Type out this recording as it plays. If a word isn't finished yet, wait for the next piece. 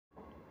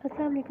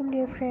Assalamu alaikum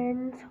dear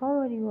friends, how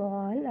are you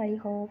all? I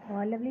hope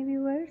all lovely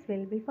viewers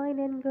will be fine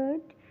and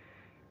good.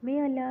 May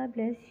Allah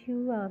bless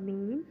you,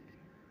 Ameen.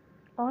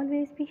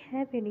 Always be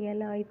happy in your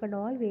life and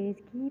always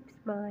keep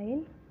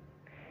smile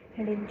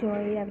and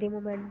enjoy every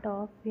moment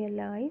of your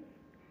life.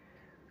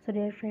 So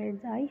dear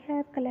friends, I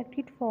have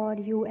collected for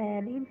you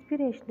an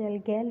inspirational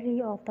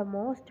gallery of the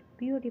most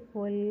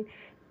beautiful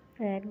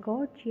and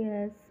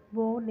gorgeous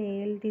bow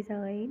nail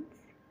designs.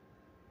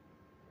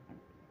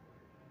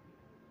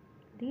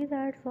 These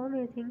are so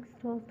amazing,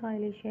 so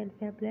stylish and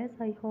fabulous.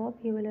 I hope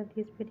you will love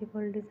these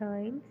beautiful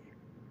designs.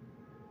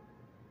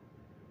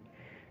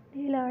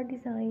 Nail art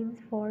designs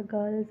for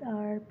girls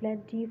are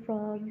plenty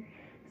from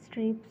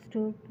strips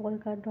to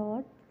polka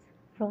dots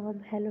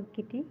from Hello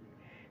Kitty.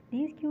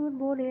 These cute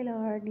bow nail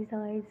art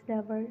designs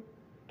never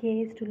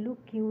case to look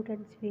cute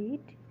and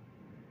sweet.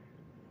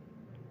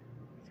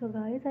 So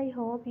guys, I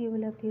hope you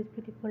will love these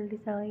beautiful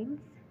designs.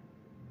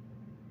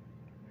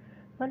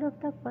 One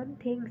of the fun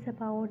things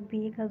about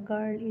being a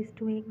girl is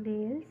doing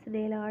nails.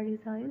 Nail art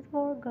designs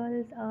for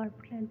girls are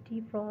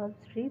plenty from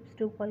strips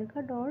to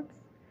polka dots.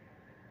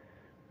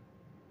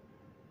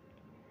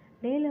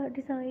 Nail art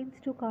designs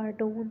to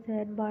cartoons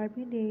and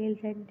Barbie nails,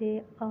 and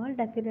they all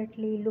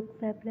definitely look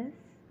fabulous.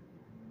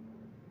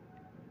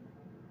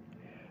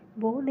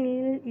 Bow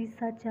nail is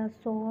such a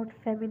soft,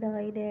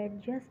 feminine,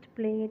 and just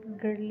plain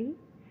girly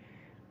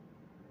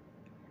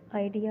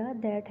idea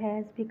that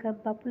has become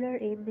popular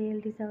in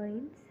nail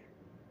designs.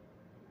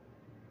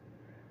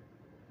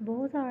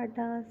 Bows are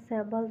the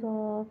symbols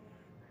of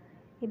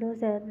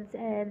innocence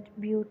and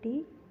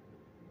beauty.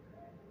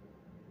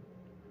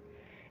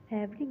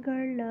 Every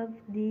girl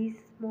loves these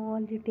small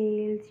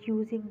details,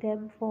 using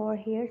them for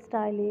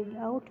hairstyling,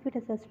 outfit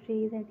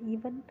accessories, and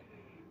even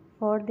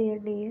for their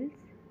nails.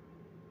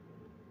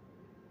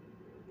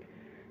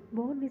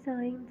 Bone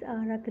designs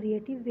are a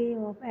creative way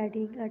of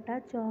adding a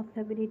touch of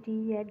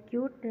femininity and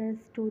cuteness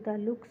to the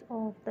looks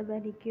of the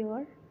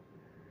manicure.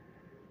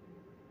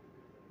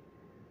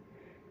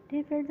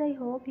 Dear friends, I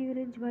hope you will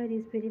enjoy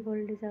these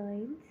beautiful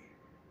designs.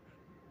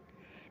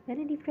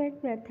 Many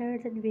different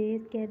methods and ways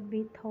can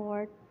be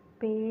taught,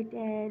 paint,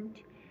 and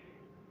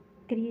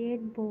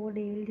create bow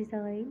nail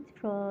designs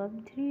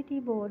from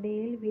 3D bow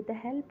nail with the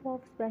help of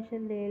special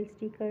nail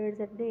stickers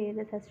and nail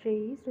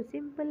accessories to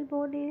simple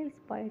bow nails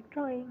by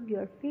trying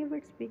your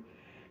favorite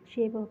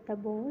shape of the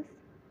bows.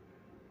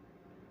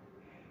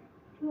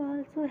 You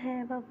also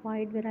have a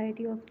wide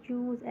variety of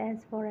choose as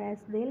far as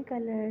nail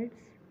colors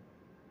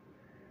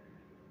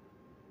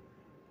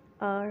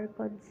are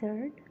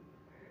concerned.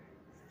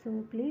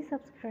 So please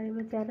subscribe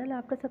my channel.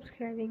 After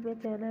subscribing my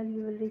channel,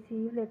 you will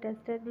receive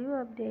latest and new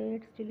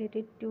updates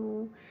related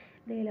to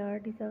nail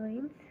art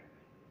designs.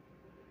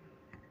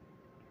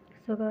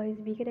 So guys,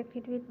 be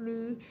connected with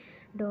me.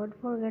 Don't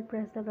forget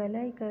press the bell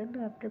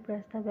icon. After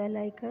press the bell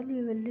icon,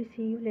 you will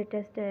receive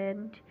latest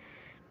and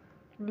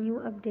new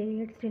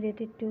updates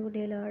related to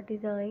nail art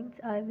designs.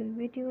 I will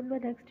meet you in my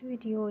next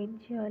video,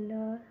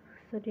 inshallah.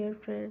 So dear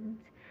friends,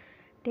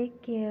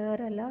 take care.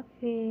 Allah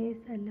Hafiz.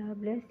 Allah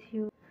bless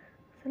you.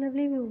 So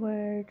lovely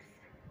viewers,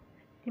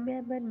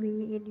 remember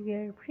me in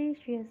your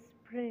precious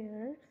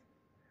prayers.